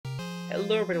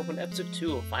Hello everyone, welcome to episode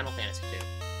 2 of Final Fantasy 2.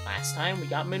 Last time we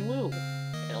got Mythril,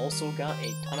 and also got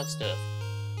a ton of stuff.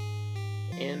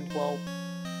 And, well,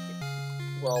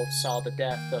 saw the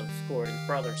death of Gordon's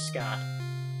brother, Scott.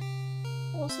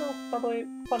 Also, by the way,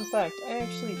 fun fact, I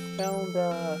actually found,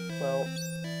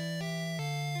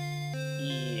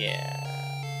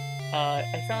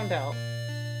 I found out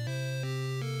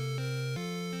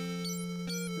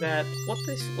that what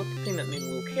the thing that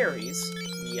Mythril carries,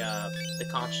 the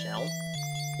conch shell,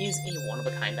 is a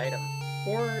one-of-a-kind item.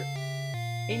 Or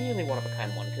a nearly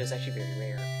one-of-a-kind one, because it's actually very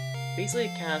rare. Basically,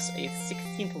 it casts a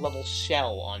 16th level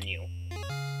shell on you.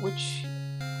 Which,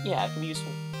 yeah, it can be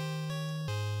useful.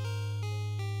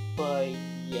 But,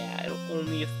 yeah, it'll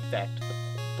only affect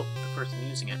the person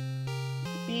using it.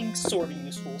 Being sort of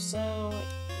useful, so...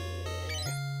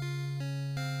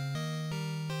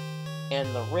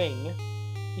 And the ring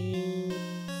is...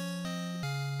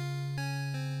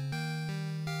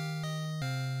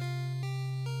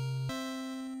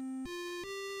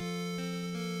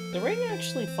 The ring,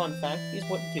 actually, fun fact, is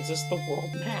what gives us the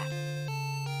world map.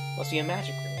 Must be a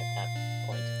magic ring at that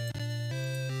point.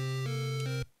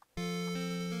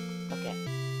 Okay.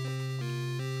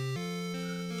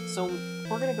 So,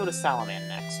 we're gonna go to Salaman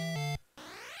next.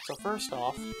 So first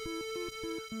off...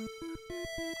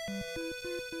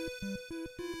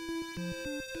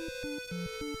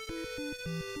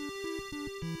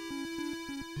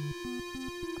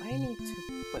 I need to...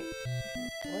 wait.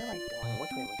 Where am I going?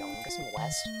 Which way am I going? I'm guessing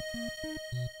west?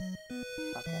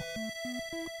 Okay.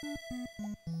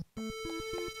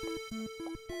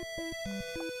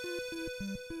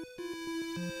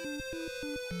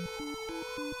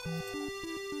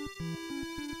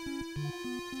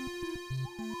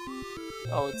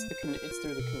 Oh, it's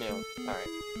through the canoe.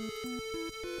 Alright.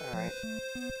 Alright.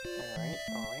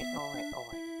 Alright.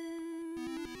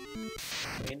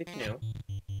 We need the canoe.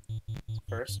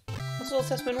 First, let's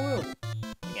test Mythril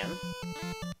again.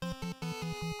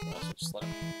 Also, just let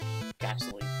him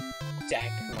absolutely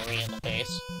deck Marie in the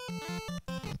face.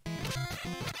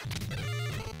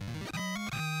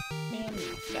 And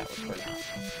that was for now.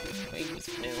 Wait, use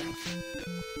the canoe.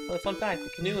 Well, fun fact, the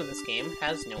canoe in this game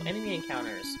has no enemy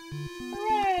encounters.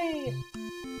 Hooray!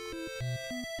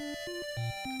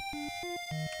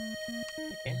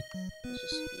 Okay, let's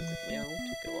just use the canoe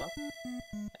to go up.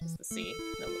 That's the sea.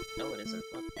 No, it isn't.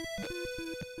 What?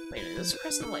 Wait a minute, this is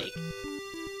Crescent Lake.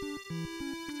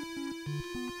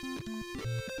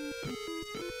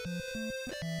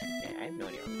 Okay, I have no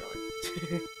idea where I'm going.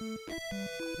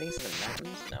 These are the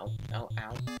mountains? No. Oh,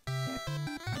 ow.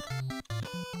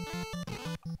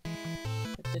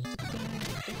 Okay.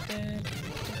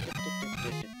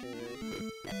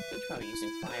 I'm probably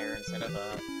using fire instead of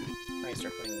I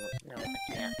start putting... No, I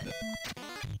can't.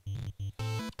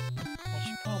 I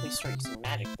should probably start using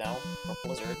magic, though, for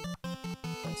Blizzard.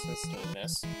 For instance, doing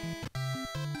this.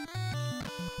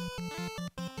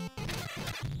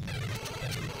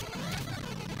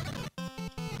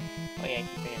 Oh yeah,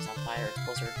 keeping us on fire, it's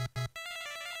Blizzard.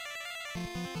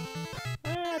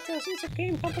 Ah, it's a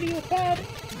game company with bad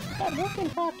working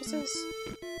practices!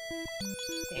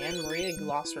 And Maria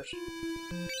lost her...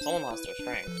 Someone lost their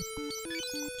strength.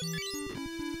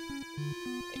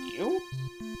 And you?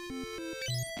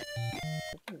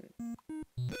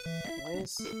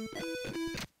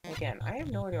 Again, I have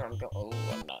no idea where I'm going. Oh,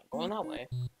 I'm not going that way.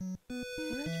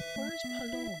 Where's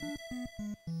Palom?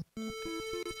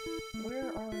 Where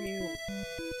are you?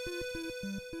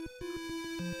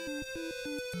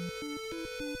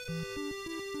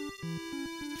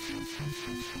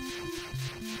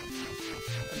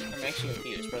 I'm actually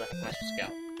confused. Where the heck am I supposed to go?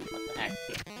 What the heck?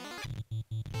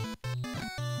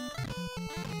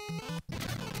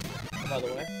 By the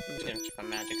way, I'm just gonna check on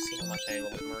magic, see how much I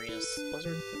leveled Maria's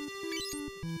Blizzard.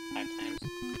 5 times.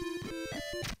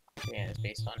 Yeah, it's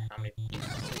based on how many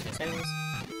uses his enemies.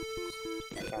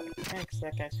 X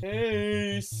that guy's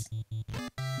face!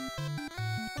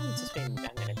 I'm anticipating I'm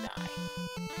gonna die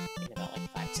in about like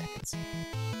 5 seconds.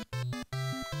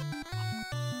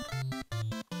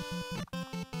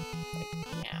 Like,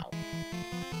 now.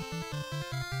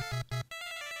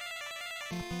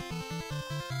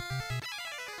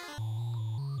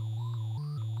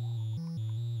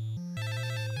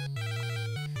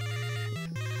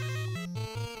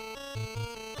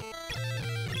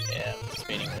 Yeah, I'm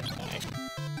anticipating I'm gonna die.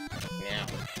 Now.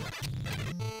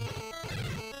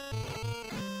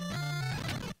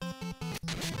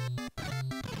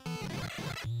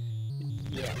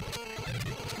 Yeah.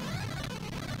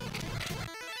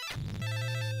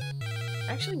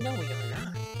 Actually, no, we are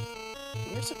not.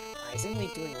 We are surprisingly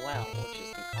doing well, which is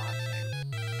the odd thing.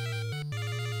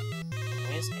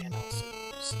 Anyways, and also,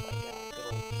 just like,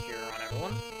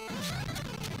 one.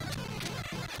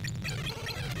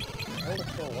 Roll to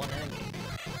kill one enemy.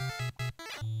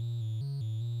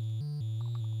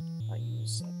 I'll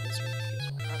use a blizzard because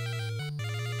why not?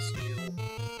 It's you.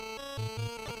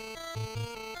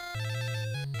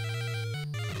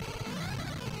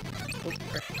 Oh,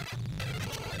 frick.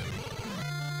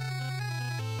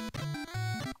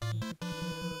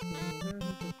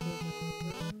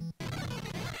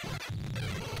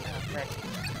 Ah, frick.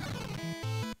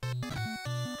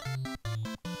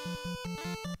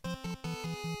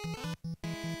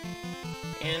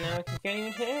 And now I can't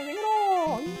even hit anything at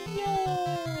all! Yay!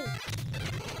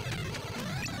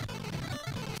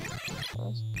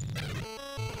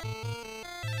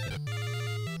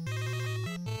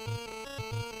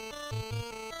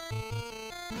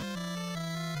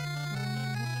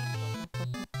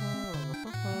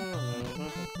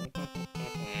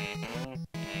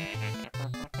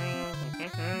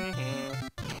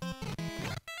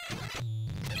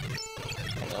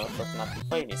 I know I'm supposed to not be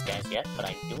fighting these guys yet, but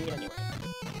I'm doing it anyway.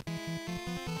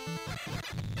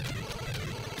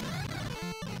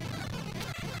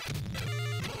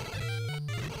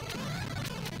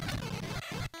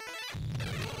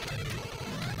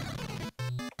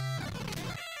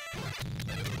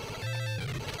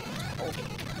 Okay.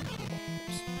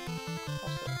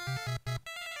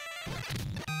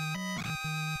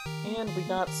 And we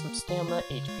got some stamina,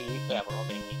 HP. Yeah, we're all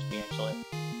getting HP actually.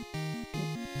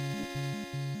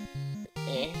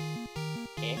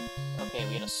 Okay,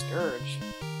 we had a Scourge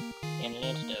and an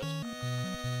antidote.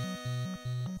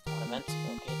 That's not what I meant.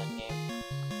 Okay, then game.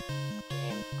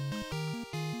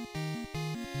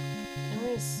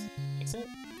 Anyways, fix it.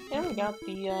 And we got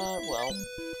the, well,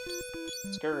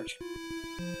 Scourge.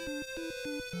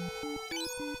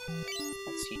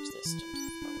 Let's teach this to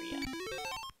Maria.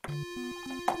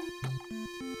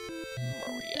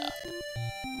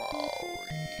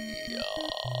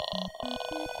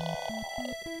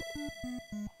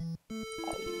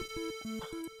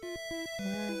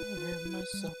 Where am I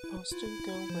supposed to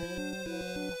go?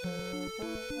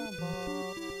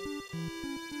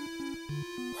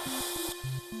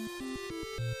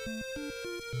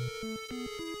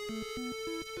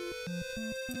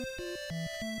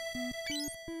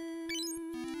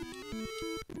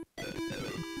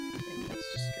 Let's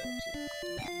just go to...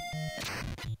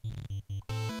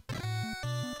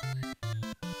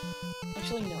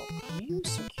 Actually, no. You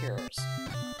use some cures.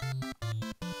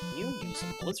 You use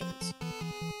some blizzards.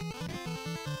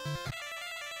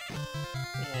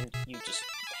 And you just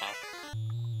attack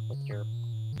with your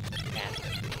bat.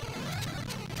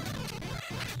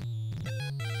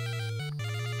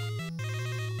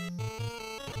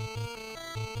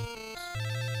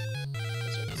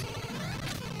 Blizzards.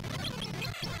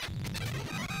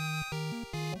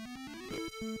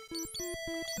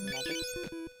 Okay. Magic.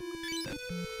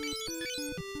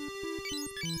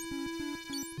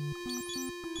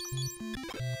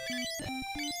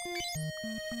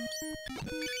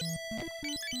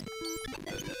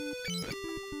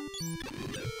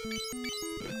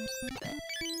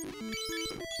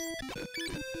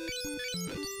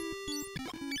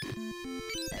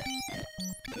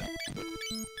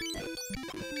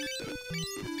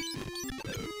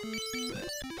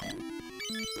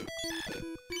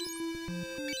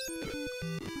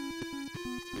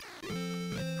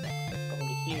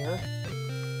 Here,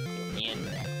 in,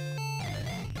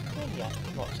 yeah,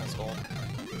 well, sounds cool.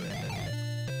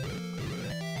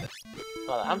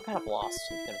 Well, I'm kind of lost,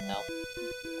 you couldn't tell.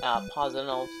 Pause and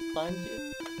I'll find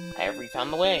you. I have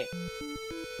refound the way.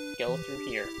 Go through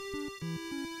here.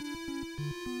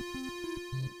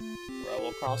 Row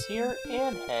across here,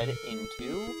 and head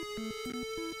into,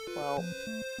 well,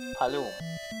 Palum.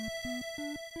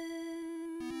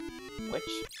 Which...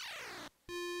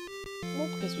 well,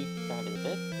 because we found it a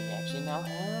bit, we actually now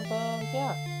have,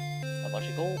 yeah, a bunch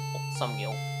of gold, well, some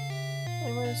gold.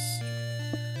 Anyways.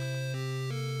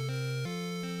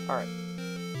 Alright.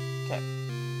 Okay.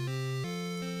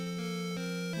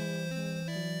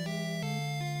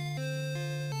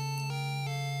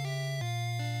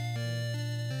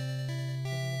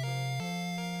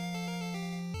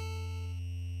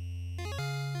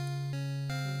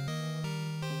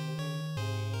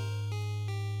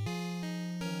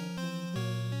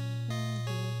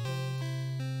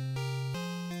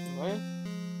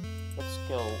 Let's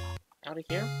go out of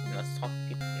here, and let's talk to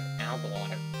people in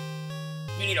Albalon.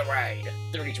 You need a ride.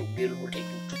 32 Bill will take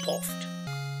you to Poft.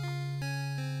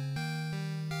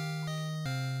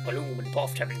 Bloom and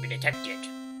Poft haven't been detected.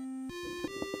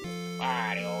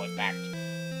 Ah, they're always back.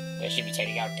 They should be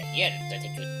taking out the end. I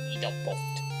think you eat up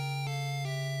Poft.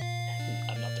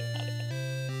 I'm not doing that again.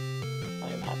 I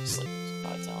am half asleep.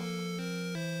 Vital.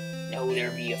 Now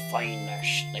there be a fine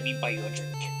mash. Let me buy you a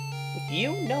drink. With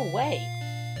you? No way.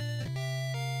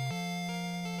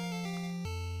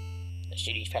 The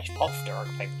city's fetch puffed are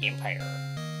occupied by the Empire.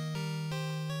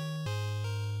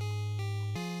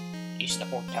 This is the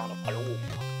port town of Palom.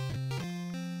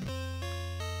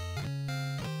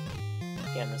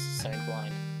 Again, this is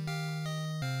semi-blind.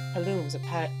 Palom's a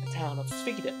town of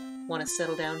Sfigdom. Want to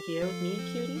settle down here with me,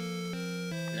 cutie?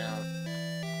 No.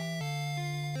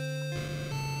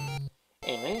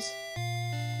 Anyways,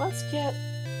 let's get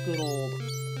good old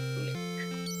Link.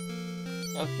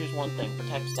 Oh, here's one thing.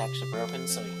 Protect stacks are broken,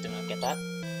 so you do not get that.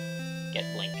 Get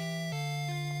Link.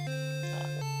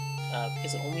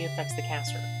 Because it only affects the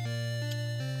caster.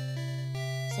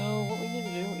 So what we need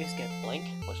to do is get Blink,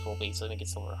 which will basically make it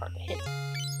so hard to hit.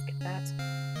 So get that.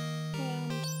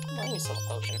 And well, we still a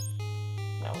potion.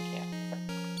 No, we can't.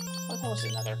 What the hell is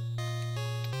another?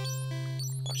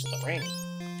 Which is the ring.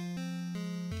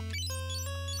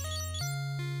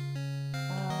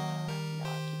 No, I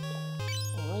keep going.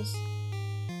 Anyways,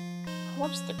 how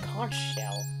much is the conch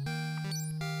shell?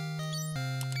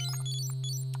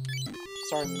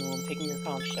 Sorry, Moo, I'm taking your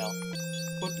conch shell.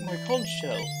 But my conch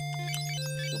shell.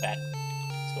 Too bad.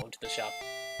 Let's go into the shop.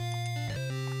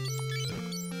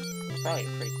 It's probably a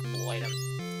pretty cool item.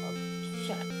 Oh,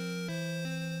 shut up.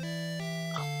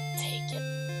 I'll take it.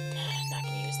 Not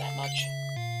gonna use that much.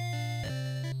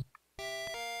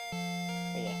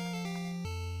 But yeah.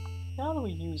 Now that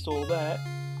we used all that...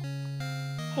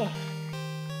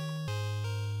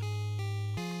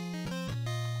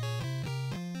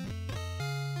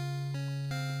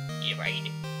 You right.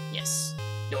 Yes.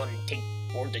 Don't take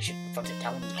all the shit from the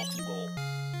town and off you go.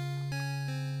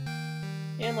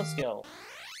 And let's go.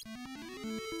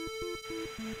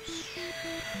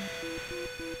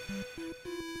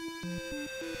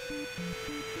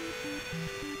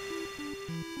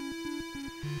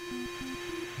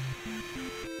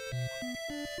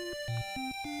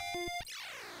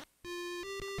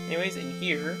 Anyways, in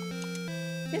here,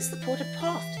 this is the port of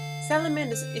Poft.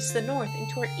 Salamand is to the north, and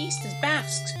to our east is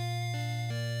Bafsk.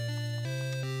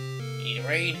 Need a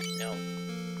raid? No.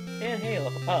 And hey,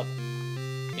 look, a pub.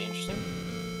 Be interesting.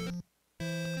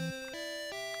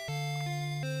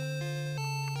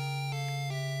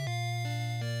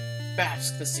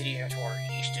 Bafsk, the city to our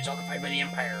east, is occupied by the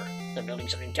Empire. They're building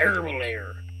something terrible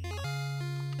there.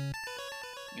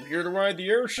 You here to ride the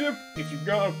airship? If you've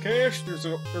got cash, there's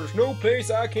no place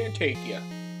I can't take you.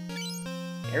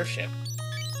 Airship?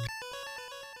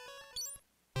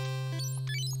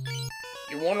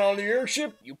 You want on the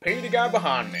airship? You pay the guy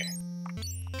behind me.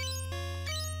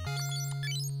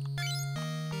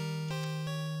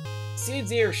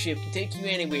 Sid's airship can take you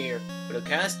anywhere, but it'll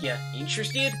cost you.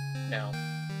 Interested? No.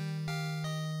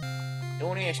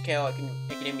 Don't ask how I can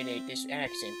emulate this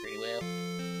accent pretty well.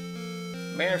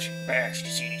 Bash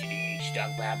city to the east,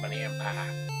 occupied by the Empire.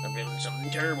 They're building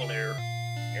something terrible there.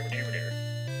 Never.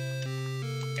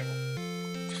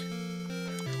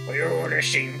 Well, you're the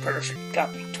same person,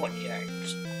 copied 20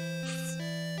 times.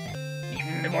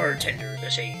 Even the bartender's the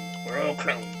same. We're all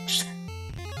clones.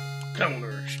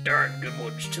 Cloners, darn good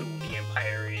ones too, the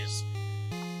Empire is.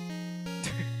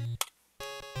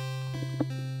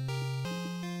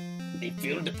 They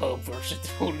filled the pub first and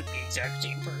told the exact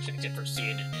same person except for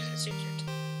Sid and his assistant.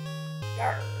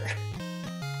 Yarr.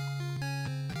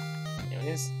 There it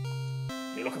is.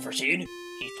 You're looking for Sid?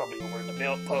 He's probably over in the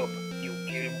Belt pub. He'll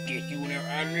get you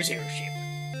on this airship.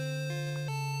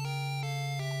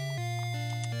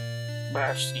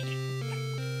 Bash.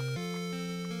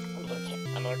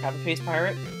 Another copy-paste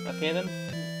pirate? Okay then.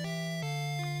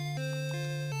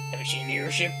 Have you seen the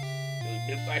airship? It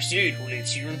was built by Sid, who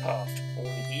lives here in Poft.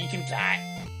 Only he can fly.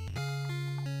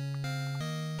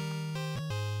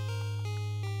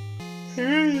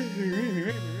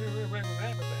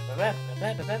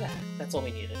 That's all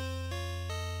we needed.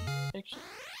 Actually.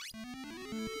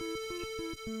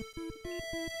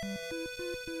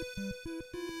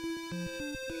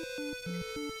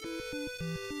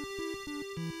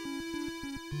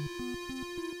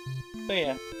 So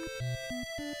yeah.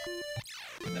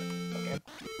 No, okay.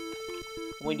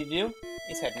 What we need to do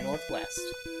is head northwest.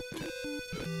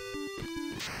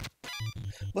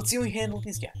 Let's see how we handle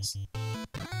these guys.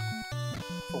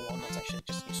 For one, let's actually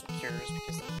just use some cures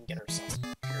because then we can get ourselves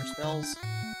cure spells.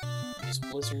 Use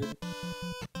Blizzard.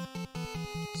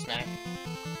 Smack.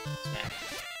 Smack.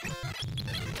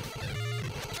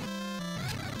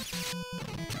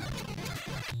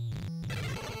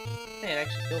 Hey, it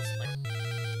actually kills something.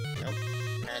 Nope.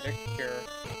 Magic, cure.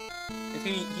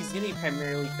 He's gonna be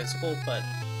primarily physical, but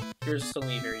cures still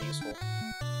gonna be very useful.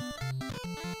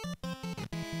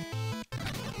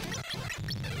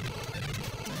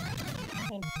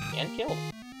 and killed.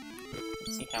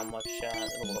 Let's see how much it'll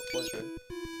level up Blizzard.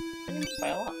 By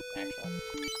a lot, actually.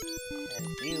 And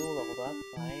you leveled up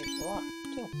by a lot,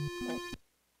 too. Right.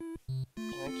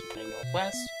 Alright, keep heading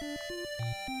northwest.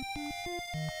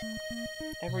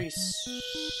 Every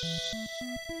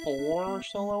 4 or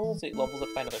so levels, it levels up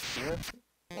by another tier.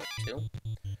 Or 2.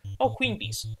 Oh, Queen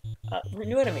Bees.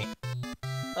 New enemy.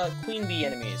 Queen Bee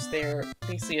enemies. They're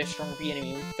basically a strong bee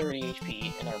enemy with 30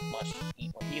 HP and are much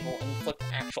more evil and inflict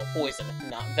actual poison,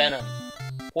 not venom.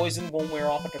 Poison won't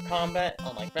wear off after combat,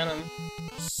 unlike venom.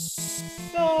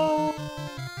 So...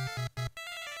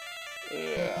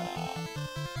 yeah.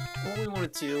 What we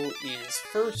want to do is,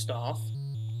 first off...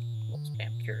 we'll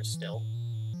spam Cure still.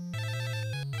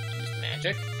 Use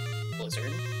Magic.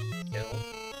 Blizzard. Kill.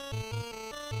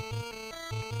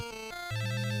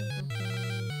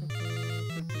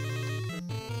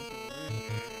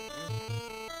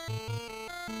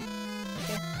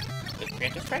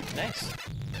 Preemptive Strike, nice.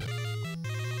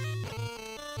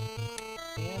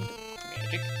 And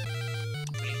Magic.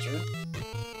 Blizzard.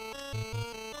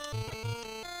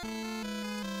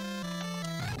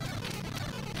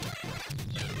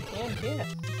 And yeah,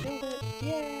 killed it,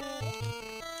 yeah!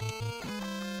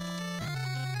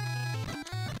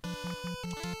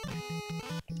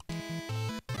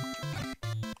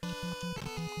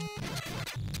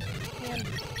 And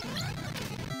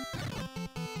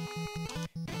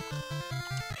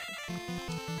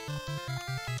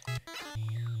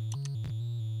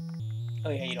oh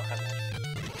yeah, you don't have that.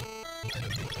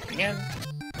 Again,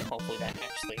 hopefully that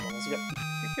actually levels you up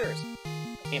your cures.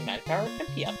 Okay, Magic Power,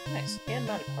 MP up, nice. And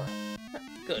Magic Power up.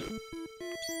 Good.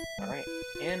 Alright,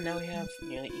 and now we have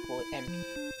nearly equal MP.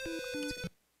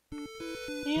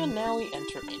 And now we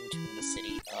enter into the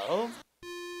city of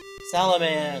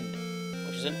Salamand,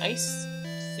 which is an ice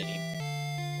city.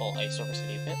 Well, ice over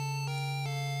city a bit.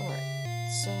 Alright,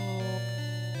 so...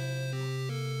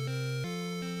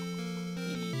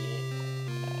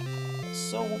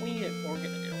 so what we're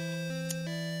gonna do.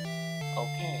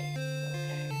 Okay.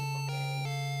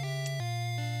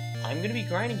 I'm gonna be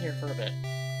grinding here for a bit.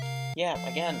 Yeah,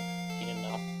 again, if you didn't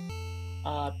know.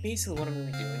 Basically what I'm gonna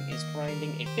be doing is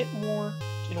grinding a bit more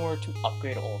in order to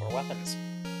upgrade all of our weapons.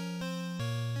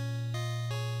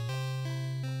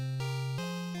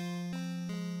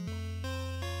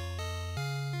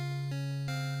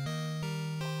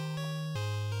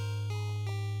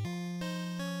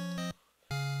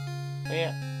 So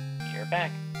yeah, you're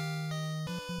back.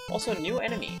 Also, new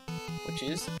enemy, which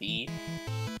is the,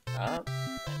 I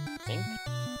think,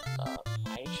 I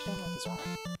actually don't know what these are,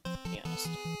 to be honest.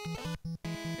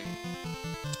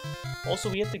 Also,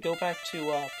 we have to go back to,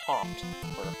 Popped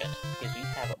for a bit, because we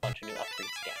have a bunch of new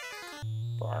upgrades to get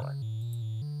for armor.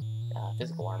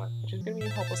 Physical armor, which is going to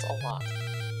help us a lot.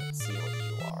 Let's see what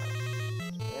you are.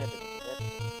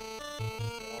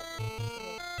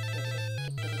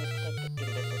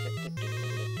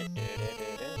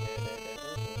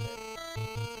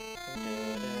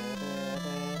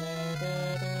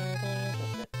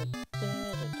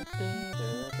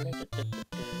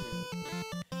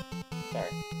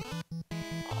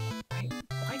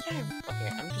 Okay,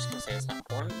 I'm just gonna say it's not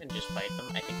important and just fight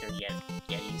them. I think they're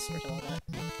Yetis or something like that.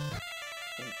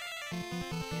 Okay,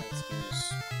 let's use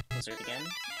Blizzard again.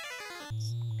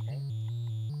 Okay.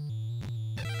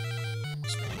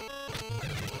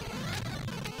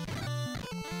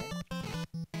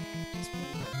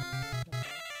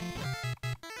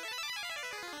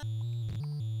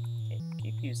 Okay,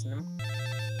 keep using them.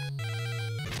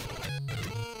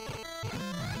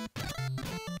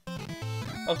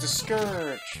 Oh, it's a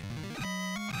Scourge!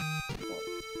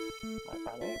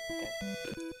 Okay.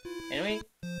 Anyway,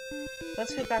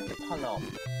 let's head back to Palom.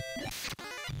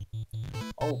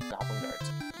 Oh, Goblin Guards.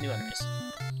 New enemies.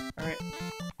 Alright.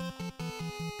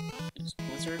 Use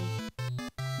Blizzard.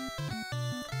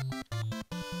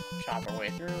 Chop our way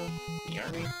through the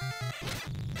army.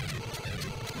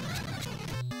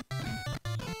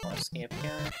 Or escape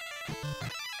here.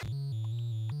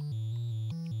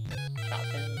 Chop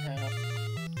him in half.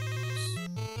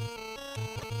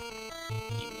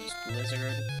 Use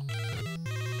Blizzard.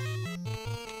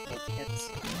 Both hits.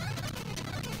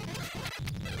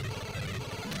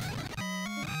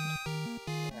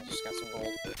 I just got some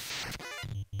gold.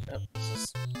 Oh, this is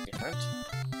different.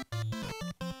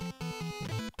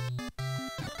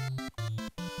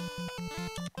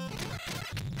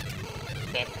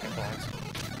 Okay, thorns.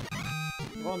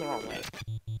 I'm going the wrong way.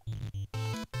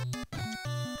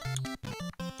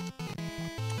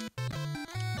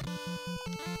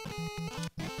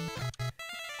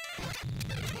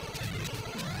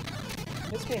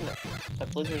 This game, the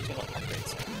Blizzard is gonna upgrade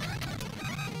soon. I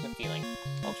have a feeling.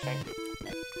 Oh, strength.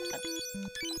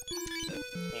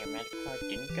 Your magic power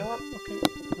didn't go up? Okay, you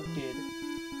did.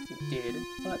 You did,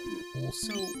 but you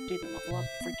also didn't level up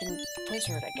freaking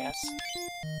Blizzard, I guess.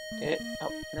 Did it?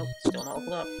 Oh, nope, still not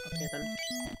leveled up. Okay, then.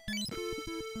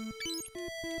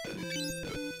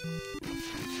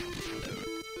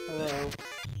 Hello.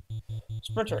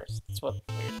 Sprinters, that's what we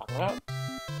were talking about.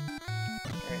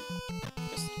 Alright.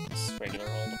 Just regular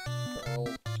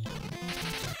old.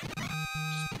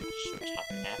 Just chop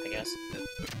in half, I guess.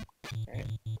 Alright.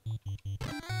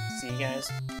 See you guys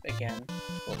again.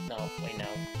 Well, no, wait, no.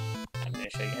 I'm gonna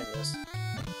show you guys this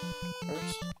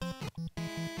first.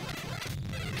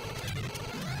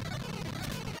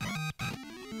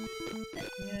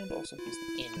 And also use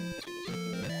the in to do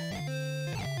that.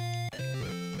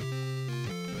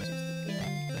 Use the in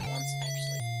once,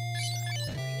 actually.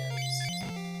 So,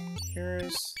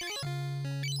 here's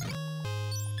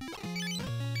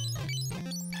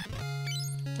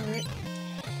alright.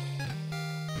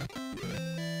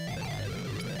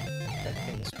 That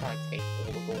thing is probably take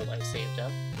all the gold I saved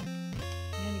up.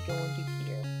 And go into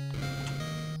here.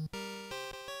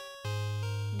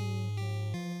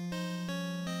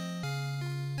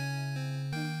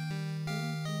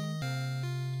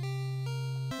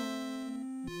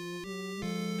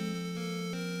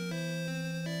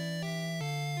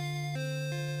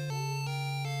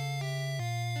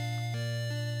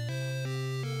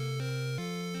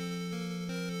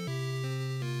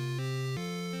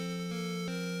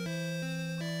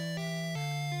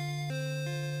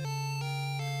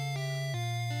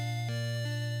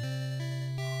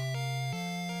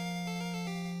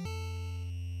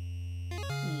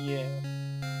 Yeah.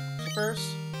 So first,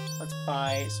 let's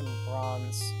buy some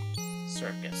bronze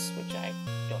circus, which I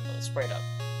don't know the spread of.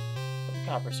 But the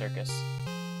copper circus.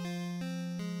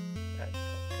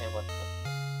 Okay, what?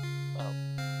 Oh.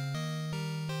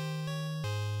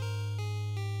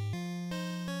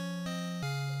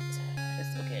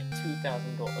 It's okay.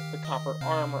 2,000 gold. The copper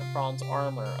armor, bronze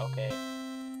armor. Okay.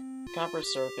 Copper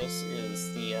circus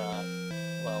is the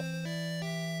well,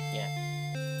 yeah,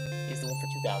 is the one for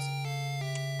 2,000.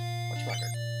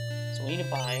 Record. So we need to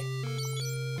buy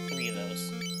 3 of those.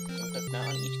 So click that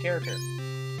on each character.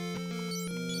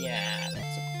 Yeah,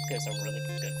 that's a really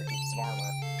good for piece of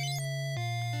armor.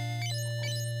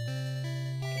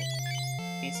 Okay.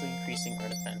 Basically increasing our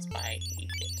defense by a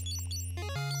bit.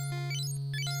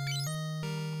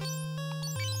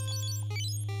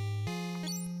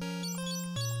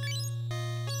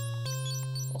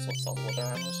 Also sell the leather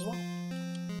armors as well.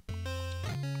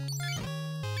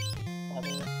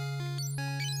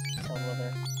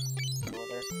 Leather.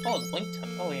 Oh, the blink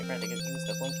tome. Oh, yeah, right, I could use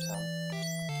the blink tome.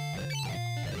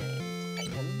 And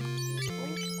item. Use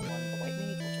blink on the white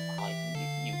mage, which will probably be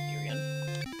you, Tyrion.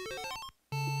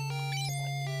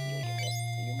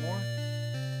 You more.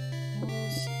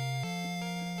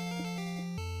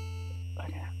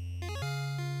 Okay.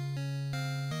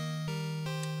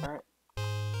 Alright.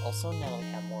 Also, now that we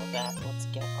have more of that, let's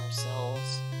get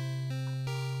ourselves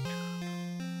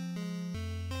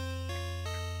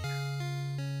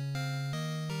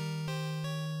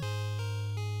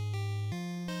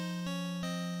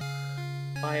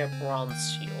buy a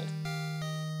bronze shield.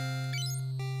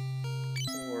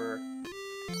 Or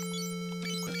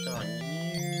equipped on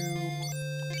you.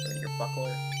 Or your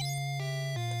buckler.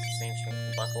 That's the same strength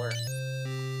as buckler.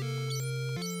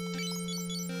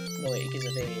 No wait, it gives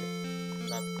evade.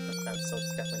 Not defense, so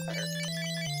it's definitely better.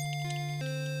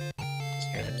 Just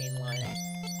hear the main line.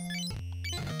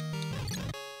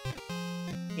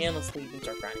 And let's leave and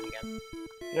start grinding again.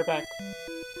 You're back.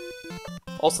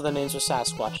 Also, the names are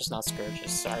Sasquatches, not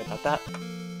Scourges. Sorry about that.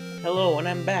 Hello, and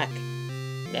I'm back.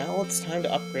 Now it's time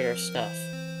to upgrade our stuff.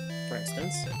 For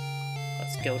instance,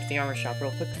 let's go to the armor shop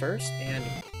real quick first, and,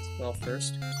 well,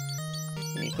 first,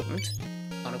 in the equipment,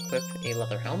 unequip a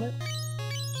leather helmet,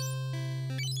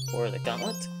 or the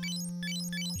gauntlet,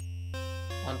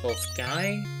 on both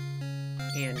Guy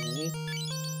and me,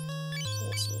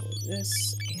 also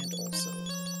this, and also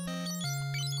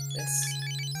this.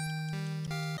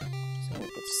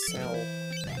 Let's sell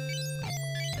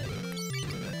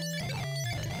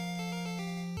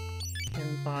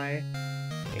and buy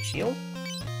a shield,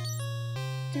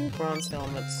 2 bronze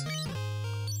helmets,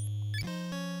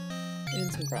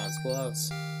 and some bronze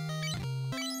gloves.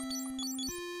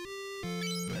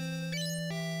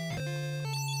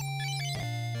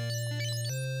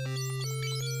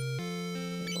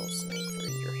 And also for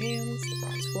your hands, the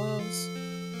bronze gloves,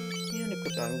 and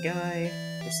equip on Guy,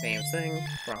 the same thing,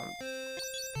 bronze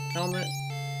helmet,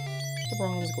 the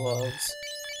bronze gloves,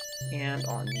 and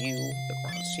on you, the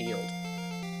bronze shield.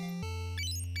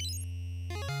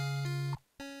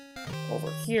 Over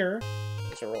here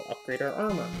is where we'll upgrade our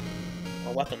armor,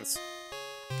 our weapons.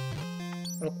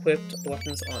 Equipped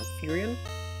weapons on Furion.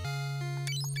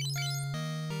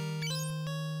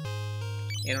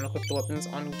 And unequip the weapons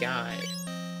on Guy.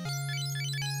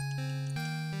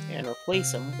 And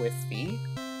replace them with the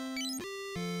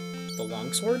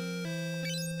longsword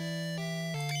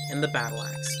and the battle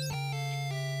axe.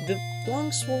 The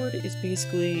longsword is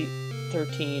basically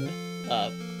 13,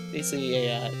 basically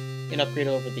an upgrade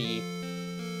over the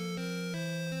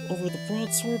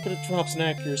broadsword, but it drops in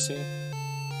accuracy.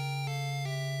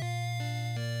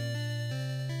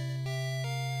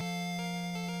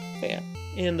 But yeah,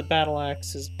 and the battle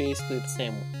axe is basically the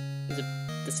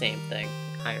same thing.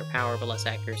 Higher power, but less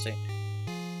accuracy.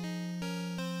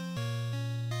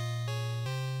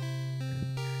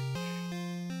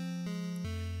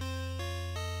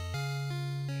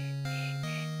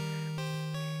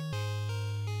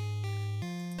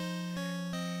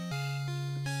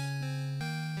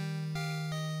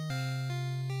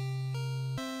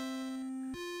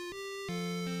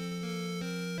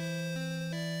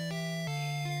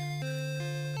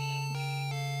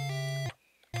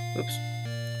 Oops.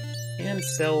 And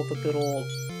sell the good old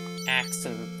axe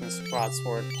and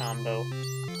broadsword combo.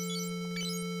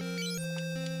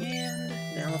 And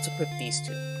now let's equip these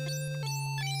two.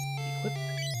 Equip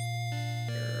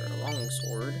your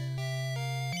longsword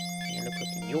and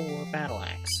equip your battle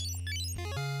axe.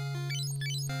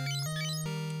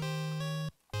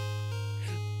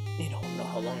 You don't know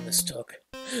how long this took.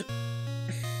 You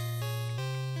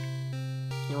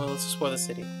know what, let's explore the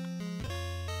city.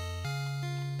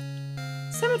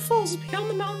 Semit Falls is beyond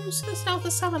the mountains to the south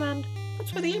of Salamand.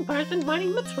 That's where the Empire's been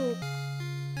mining Mythril.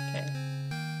 Okay.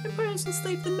 The Empire has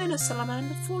enslaved the men of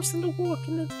Salamand and forced them to work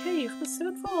in the cave with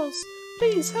Semit Falls.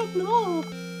 Please help them all!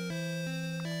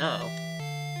 Uh-oh.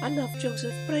 I love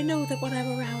Joseph, but I know that when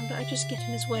I'm around, I just get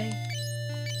in his way.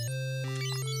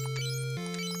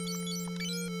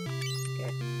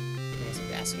 Okay. I guess I have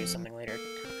to ask you something later.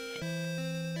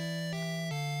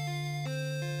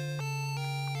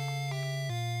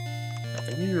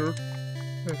 Nothing here.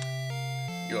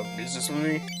 You have business with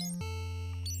me?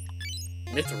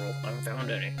 Mythril, I haven't found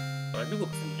any. But I do have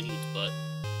a few leads, but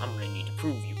I'm gonna need to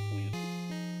prove you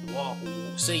are who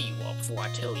you say you are before I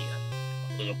tell you.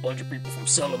 There's a bunch of people from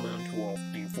Salamand who are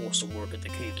being forced to work at the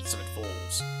cave at Semit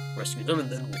Falls. Rescue them and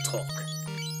then we'll talk.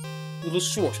 You're a little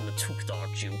short in the tooth,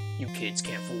 aren't you? You kids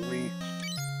can't fool me.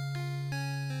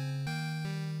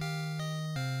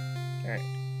 Alright.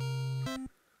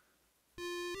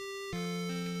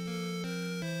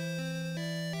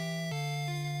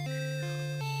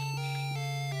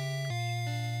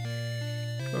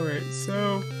 Alright,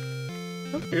 so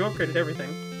we upgraded everything,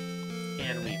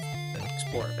 and we've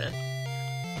explored a bit.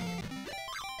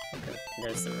 Okay,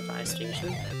 there's the revised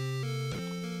station.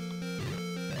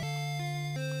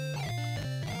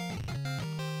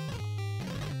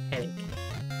 Headache.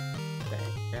 Okay,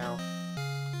 now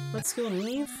let's go and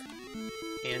leave,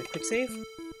 and quick save,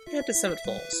 head to Semit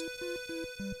Falls.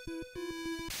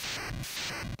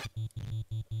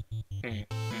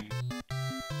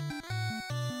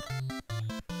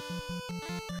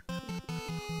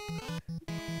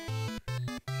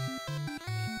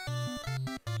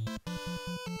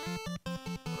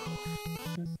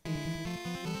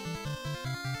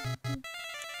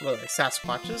 Well, like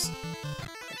Sasquatches.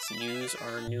 Let's use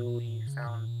our newly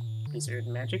found wizard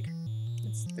magic.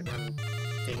 It's the one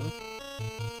thing.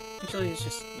 Usually it's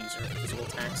just use our physical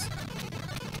attacks.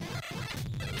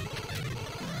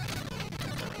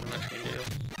 Not much we can do.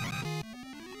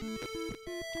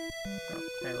 Oh,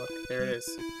 hey look, there it is.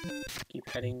 Keep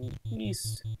heading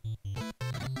east.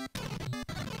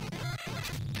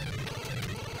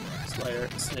 Slay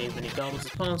as many goblins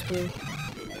as possible.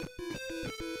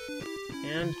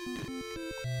 And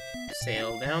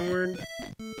sail downward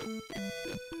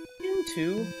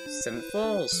into Semit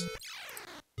Falls.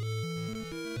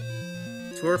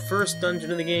 To our first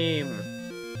dungeon of the game.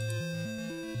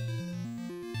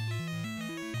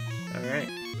 Alright.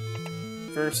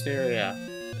 First area.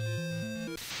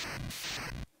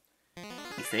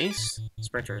 You face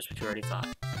sprinters, which you already fought.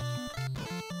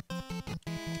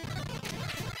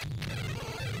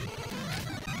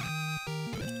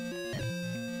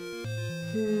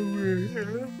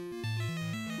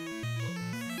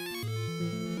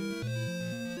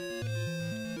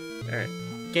 Alright,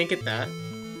 can't get that.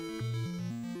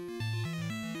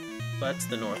 But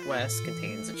the northwest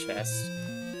contains a chest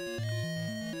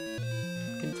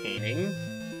containing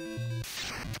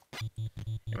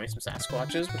anyway, some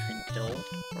Sasquatches, which we can kill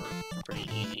for pretty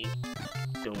easy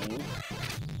gold.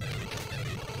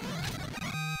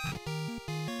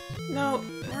 Now,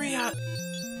 we're Maria!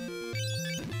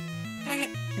 Dang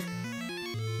it!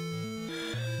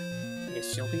 I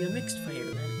guess she'll be a mixed fighter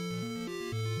then.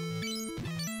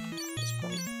 At this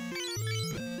point.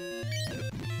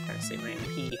 Trying to save my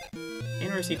MP.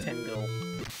 And receive 10 gil.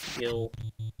 Gil.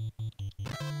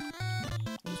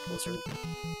 Use Blizzard.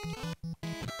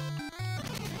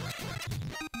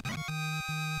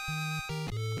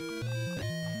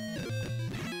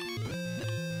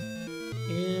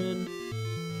 And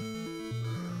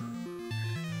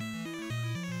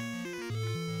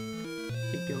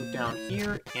we go down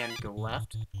here and go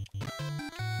left.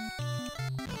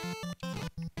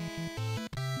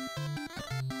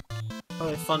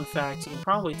 Oh, fun fact, you can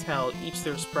probably tell each of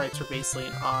their sprites are basically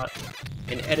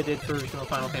an edited version of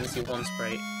Final Fantasy 1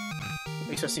 sprite.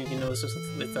 Especially if you notice this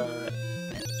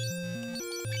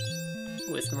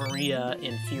with Maria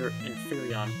and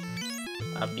Furion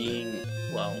being,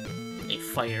 well, a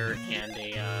fighter and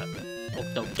a, well,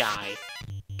 no, Guy.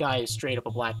 Guy is straight up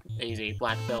a black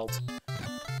belt.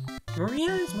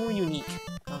 Maria is more unique.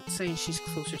 I would say she's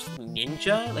closer to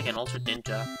ninja, like an altered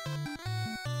ninja.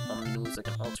 Who's like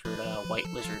an altered white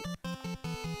lizard.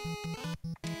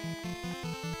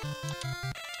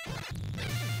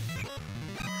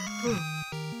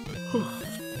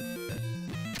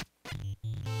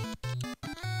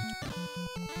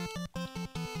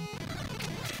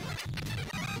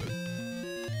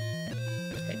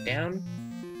 Head down,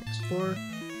 explore.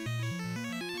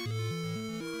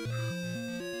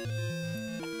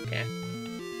 Okay.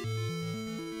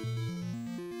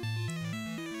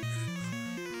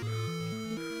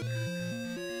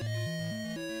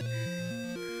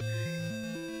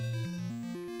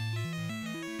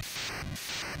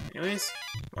 Anyways,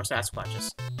 more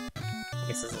Sasquatches. I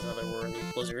guess this is another worthy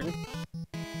blizzard.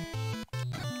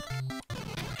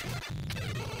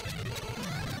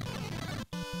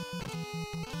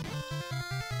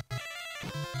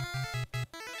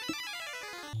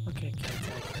 Okay, can't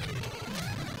attack.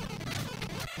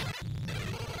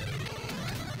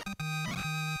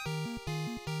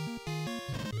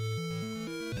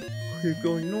 We're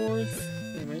going north.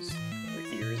 Anyways, over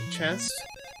here is a chest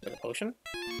with a potion.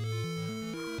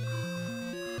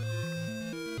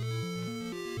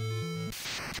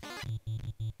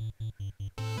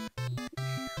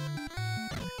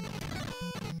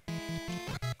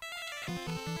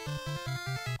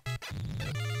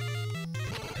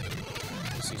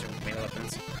 These are melee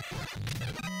weapons.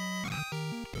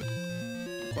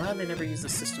 I'm glad they never used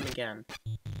this system again.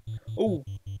 Oh!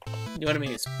 You know what I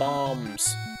mean? It's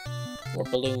bombs. Or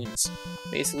balloons.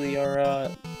 Basically are,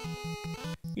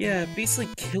 yeah, basically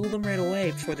kill them right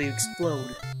away before they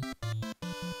explode.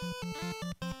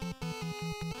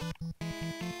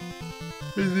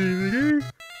 Is there anything here?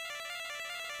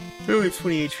 They only have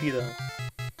 20 HP though.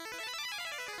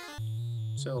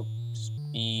 So, just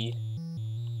be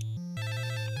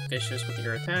vicious with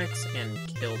your attacks and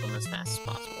kill them as fast as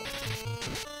possible.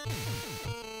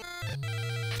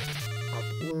 I'll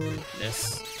balloon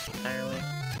this entirely.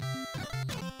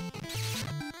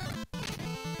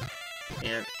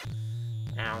 And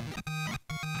ow.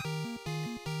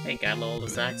 Hey, got all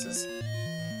those axes.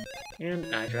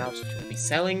 And eye drops, which we'll be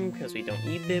selling because we don't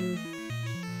need them.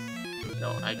 No,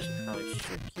 I probably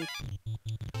should keep.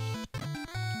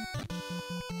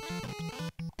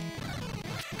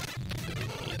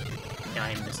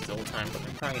 Guy misses all the time, but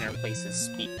I'm probably gonna replace his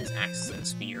axe and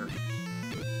spear.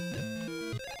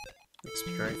 Makes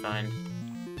me very fine.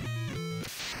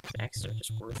 His axes are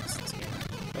just worthless in this game.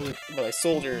 Oh, but my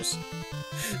soldiers,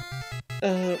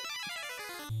 they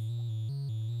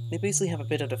basically have a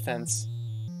bit of defense.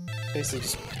 Basically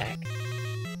just attack.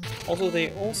 Also,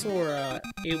 they also are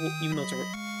able to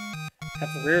have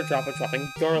the rare drop of dropping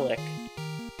garlic,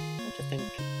 which I think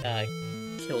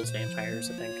kills vampires,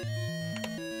 I think.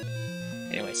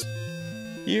 Anyways,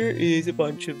 here is a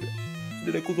bunch of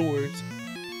identical doors.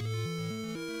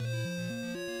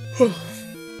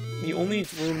 The only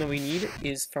room that we need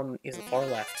is the far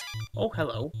left. Oh,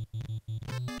 hello.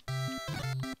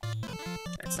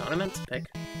 That's not what I meant to pick.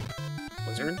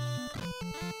 Blizzard.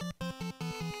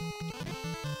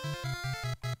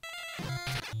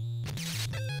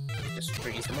 Just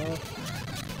freeze them all.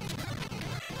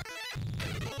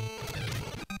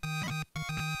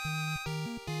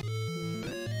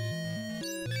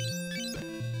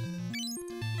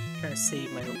 Trying to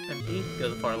save my MP. Go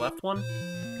to the far left one.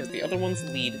 Because the other ones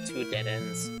lead to dead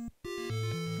ends.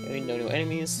 Anyway, no new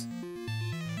enemies.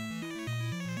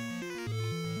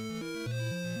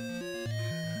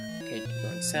 Okay, keep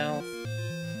going south.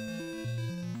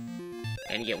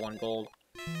 And you get 1 gold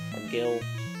from Gil.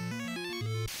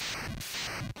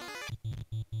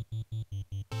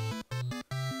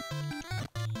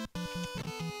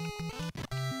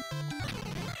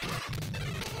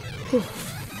 Okay,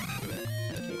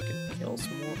 we can kill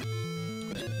some more.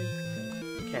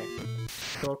 Okay.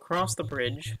 Go across the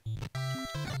bridge.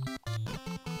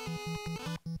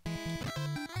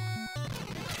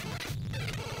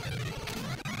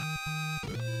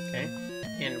 Okay.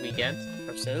 And we get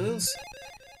ourselves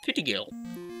 50 gil.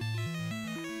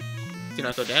 Do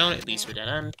not go down, at least for dead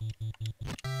end.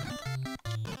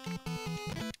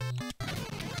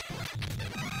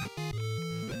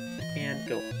 And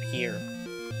go up here.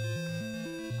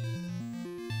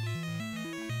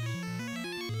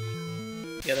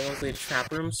 The other ones lead to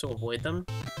trap rooms, so avoid them.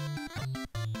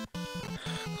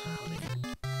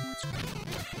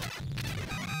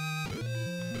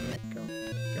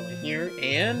 Go in here,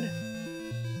 and...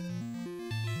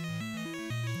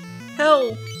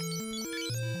 Help!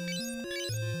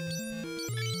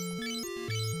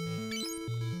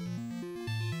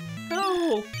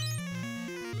 Help!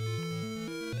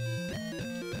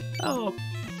 Help!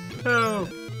 Help!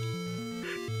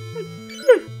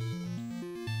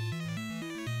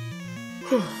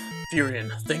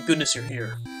 Furion, thank goodness you're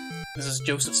here. This is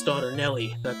Joseph's daughter,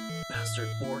 Nellie. That bastard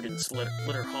Borghen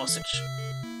let her hostage.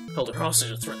 Held her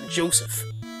hostage and threatened Joseph.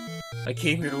 I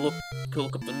came here to look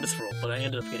up the Mythril, but I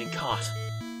ended up getting caught.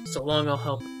 So long, I'll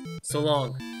help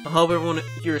everyone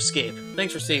here escape.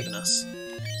 Thanks for saving us.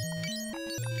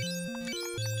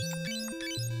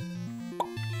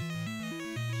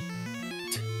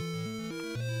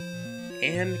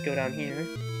 And go down here.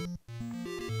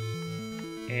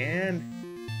 And...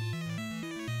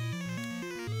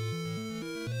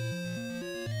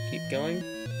 keep going.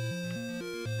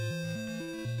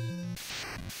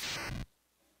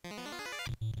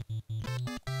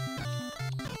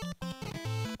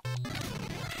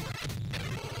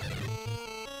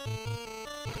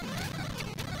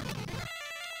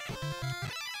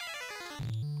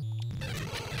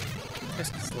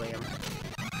 Just slay him. I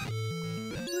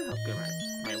wonder how good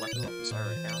my weapon levels are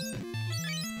right now.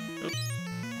 Oops.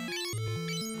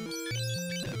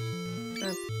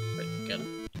 Pretty good.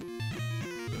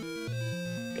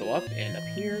 Go up, and up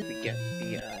here we get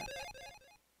the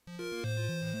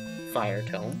fire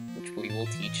tome, which we will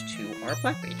teach to our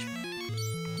black mage,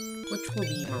 which will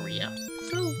be Maria.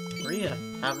 So, Maria,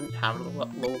 having a low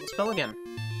level spell again.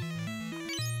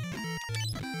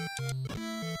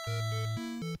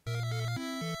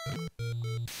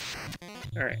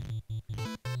 Alright.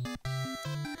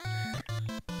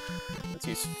 Let's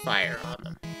use fire on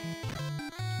them.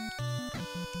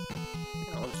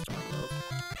 No, let's storm move.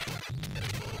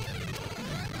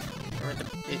 Remember,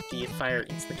 the fire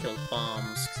instantly kills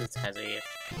bombs because it has a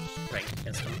strength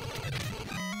against them.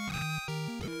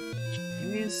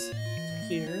 Anyways,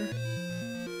 here.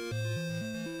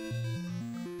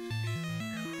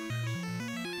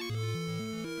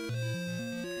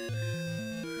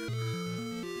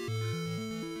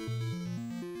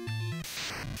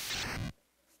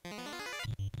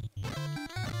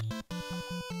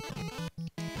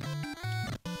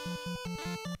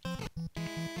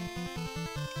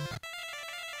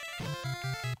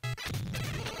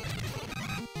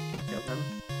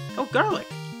 Oh, garlic!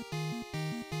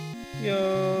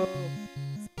 Yo!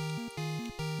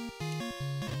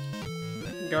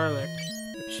 Garlic,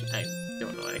 which I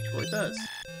don't know actually what it does.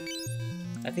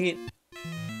 I think it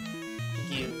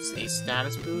gives a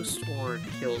status boost or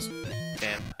kills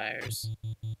vampires.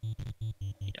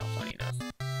 You know, funny enough.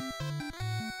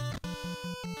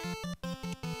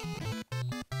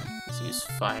 Let's use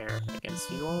fire against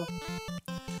you all.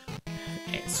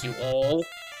 Against you all.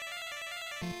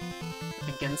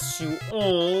 Against you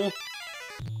all.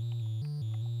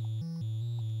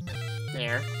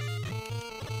 There.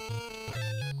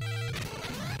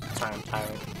 Sorry, I'm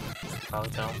tired. You can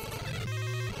probably tell.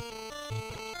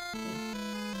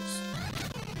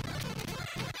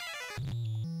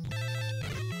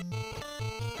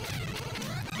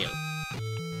 Kill.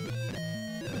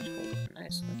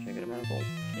 Nice. That's a good amount of gold.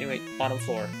 Anyway, bottom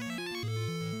floor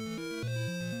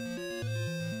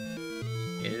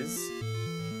is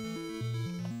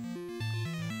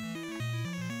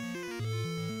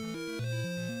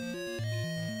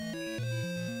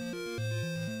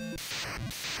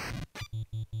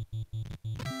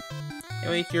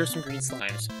anyway, here are some green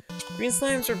slimes. Green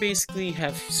slimes are basically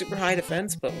have super high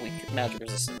defense but weak magic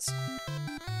resistance.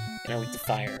 And are weak to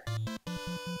fire.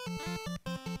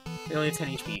 They only have 10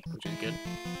 HP, which is good.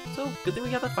 So, good thing we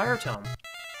got the fire tome.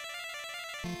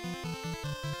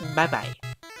 Bye-bye.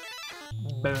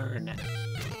 Burn.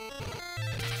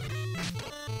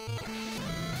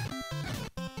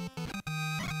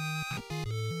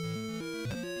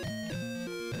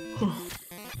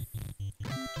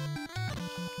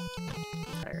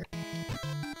 Tired.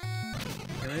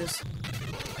 Anyways, items.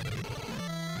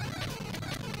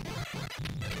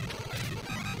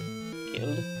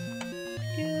 Killed.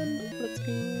 And let's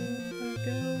go back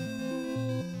down.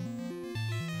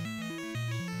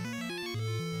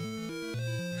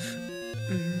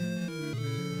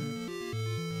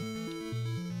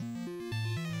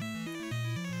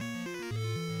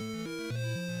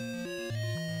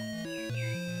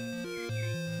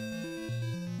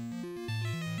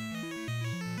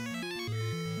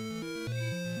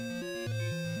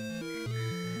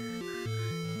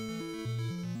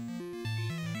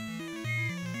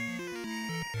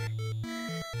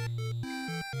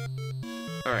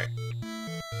 Alright.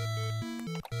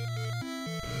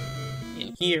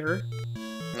 In here.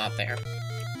 Not there.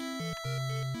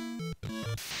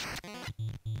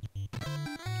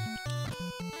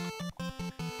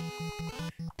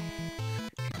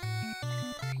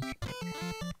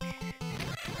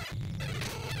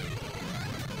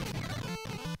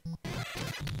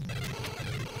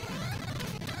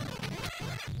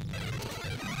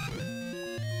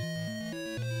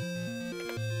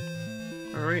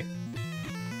 Alright.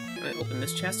 I'm gonna open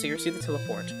this chest so you see the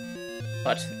teleport.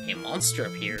 But a monster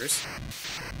appears.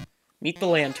 Meet the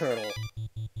land turtle.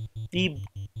 The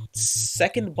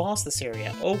second boss this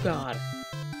area. Oh god.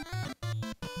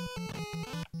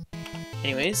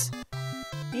 Anyways,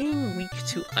 being weak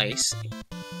to ice,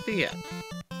 yeah.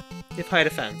 They have high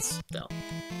defense, though.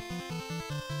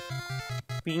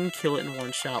 We can kill it in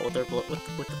one shot with the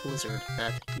blizzard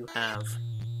that you have.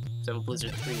 So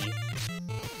Blizzard 3.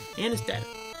 And it's dead.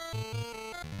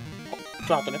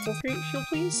 Drop the Mythril shield,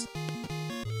 please.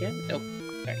 Yeah, nope.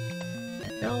 Alright.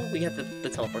 Now we have the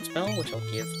teleport spell, which I'll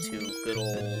give to good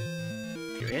old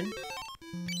Tyrion.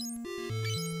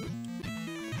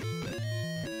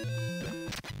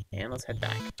 And let's head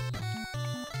back.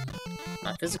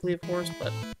 Not physically, of course,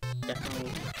 but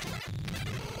definitely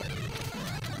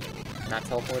not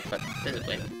teleport, but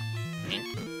physically. I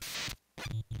mean.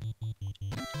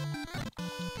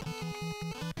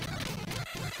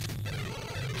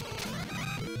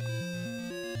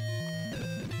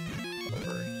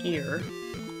 Here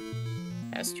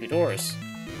has two doors.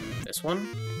 This one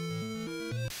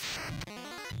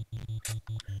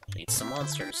leads to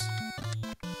monsters.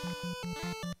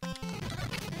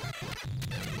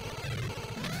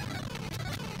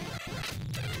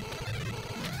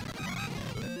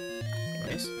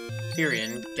 Anyways,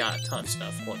 Tyrion got a ton of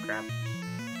stuff. What crap.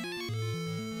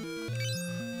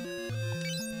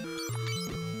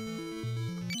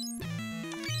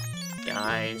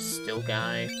 Guy, still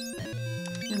guy.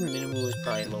 And Minimal is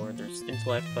probably lowered their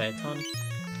intellect by a ton.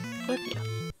 But yeah.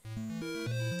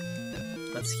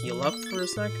 Let's heal up for a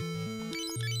sec.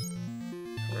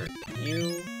 For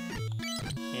you.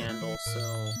 And also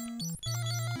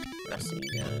the rest of you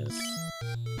guys.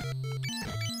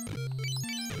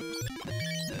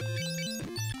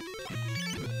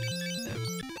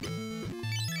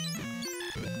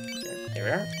 There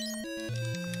we are.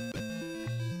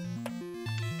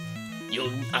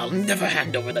 I'll never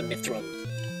hand over the Mythril.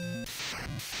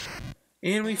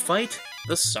 And we fight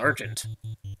the Sergeant.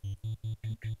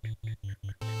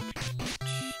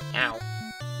 Ow.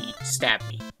 He stabbed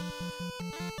me.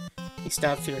 He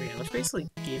stabbed Tyrion, which basically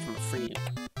gave him a free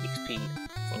XP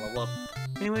for level up.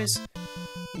 Anyways,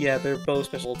 yeah, their bow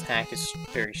special attack is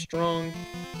very strong,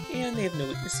 and they have no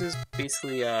weaknesses.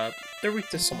 Basically, they're weak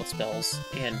to somewhat spells,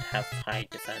 and have high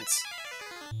defense.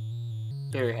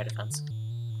 Very high defense.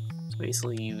 So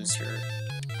basically use your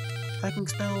attacking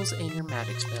spells and your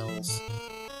magic spells.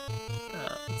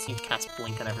 Let's see if cast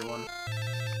Blink on everyone.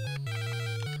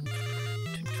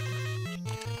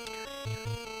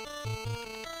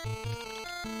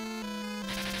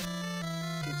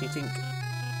 Tink.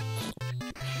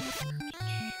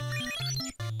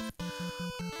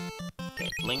 Okay,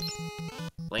 Blink.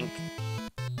 Blink.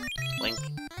 Blink.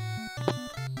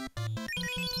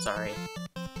 Sorry.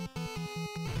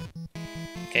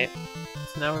 Okay,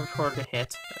 so now we're recorded a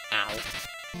hit. Ow.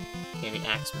 Okay, the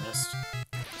axe missed.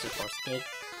 As of course it did.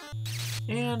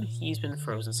 And he's been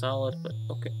frozen solid, but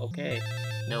okay.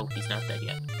 No, he's not dead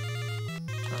yet.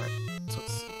 Alright, so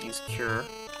let's use Cure.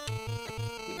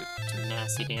 You did some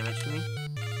nasty damage to me.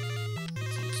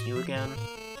 Let's use you again.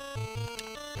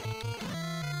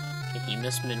 Okay, he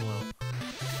missed Minwell.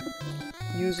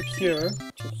 Use a Cure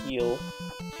to heal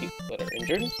people that are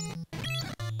injured.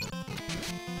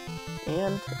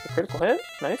 And a critical hit.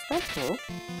 Nice, nice move.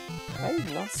 I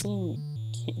have not seen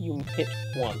you hit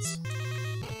once.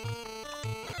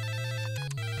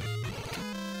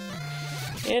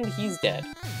 And he's dead.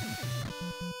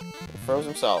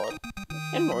 Frozen solid.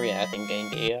 And Maria, I think,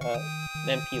 gained a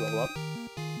an MP level up.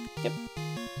 Yep.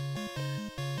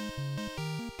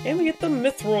 And we get the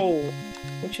Mythril,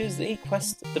 which is a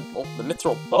quest, the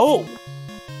Mythril bow.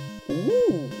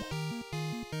 Ooh.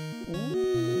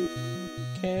 Ooh.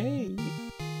 Okay.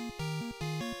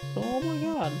 Oh my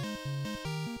god.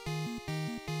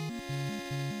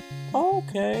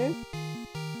 Okay.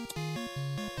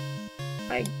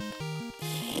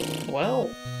 Well,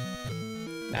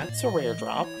 that's a rare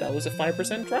drop. That was a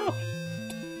 5% drop.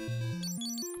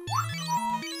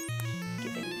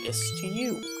 Giving this to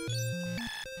you.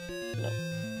 No.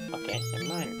 Okay, never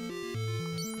mind.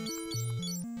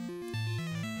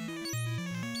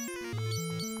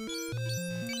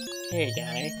 Hey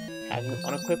guy, have you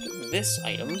unequipped this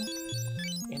item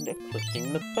and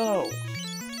equipping the bow?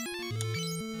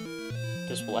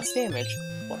 Does less damage,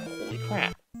 but holy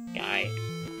crap, guy.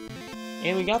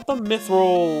 And we got the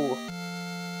Mythril!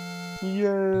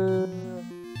 Yeah!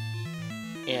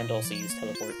 And also use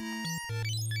teleport.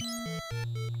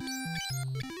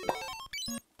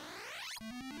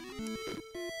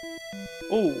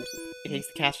 Ooh! It takes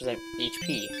the caster's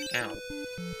HP. Ow.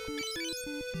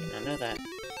 Did not know that.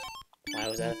 Why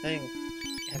was that a thing?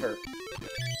 Ever.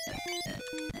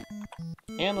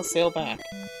 And let's sail back.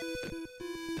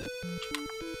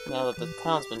 Now that the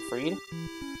town's been freed,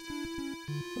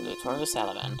 we'll return to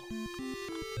Salamand.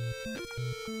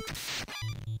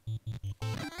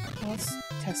 Let's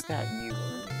test out your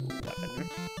new weapon.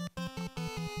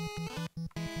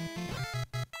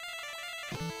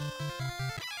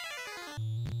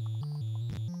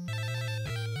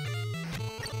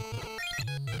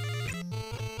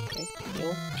 Okay,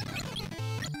 heal.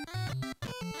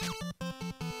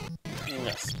 You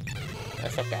missed.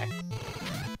 That's okay.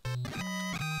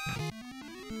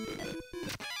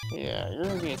 Yeah, you're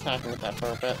gonna be attacking with that for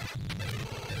a bit.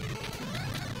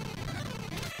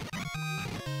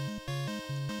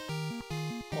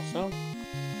 Also,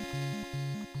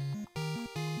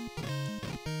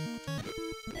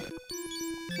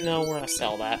 no, we're gonna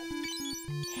sell that.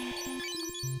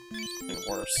 Even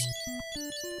worse.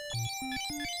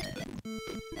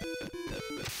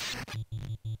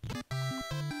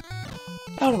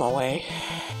 Out of my way.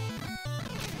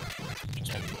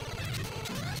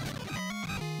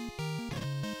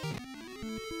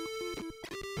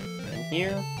 And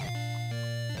here.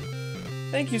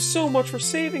 Thank you so much for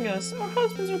saving us. Our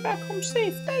husbands are back home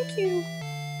safe. Thank you.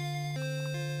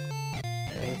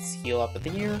 Let's heal up at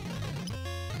the ear.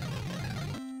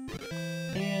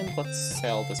 And let's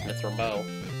sell this Mythril bow.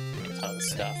 Get a ton of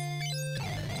stuff.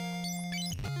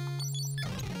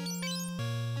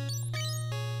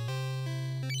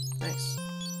 Nice.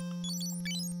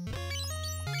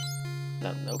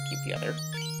 No, keep the other.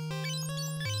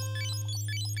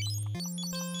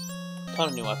 Ton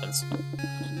of new weapons.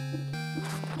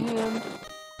 And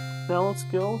now let's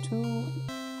go to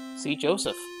see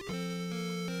Joseph.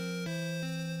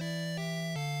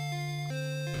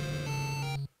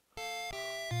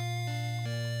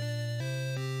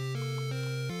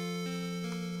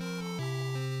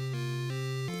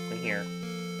 Here.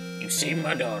 You saved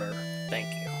my daughter. Thank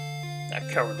you.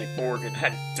 That cowardly Borghen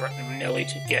had threatened Nellie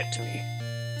to get to me.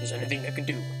 If there's anything I can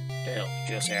do to help,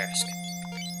 just ask.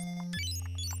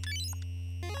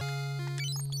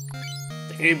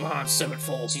 The cave behind Semit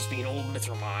Falls used to be an old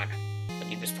Mythril mine. The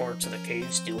deepest parts of the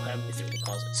cave still have Mythril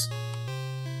deposits.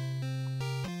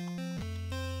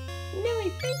 Nellie,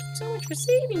 thank you so much for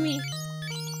saving me.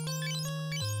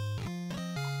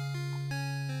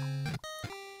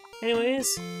 Anyways,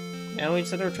 now we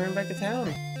just have to return back to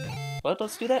town. But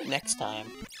let's do that next time,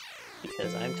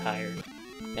 because I'm tired.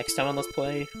 Next time on Let's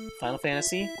Play Final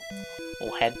Fantasy,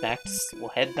 we'll head back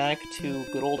to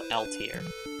good old Altair.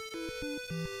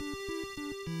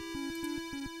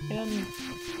 And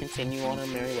continue on our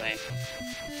merry way.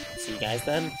 See you guys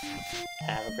then.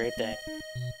 Have a great day.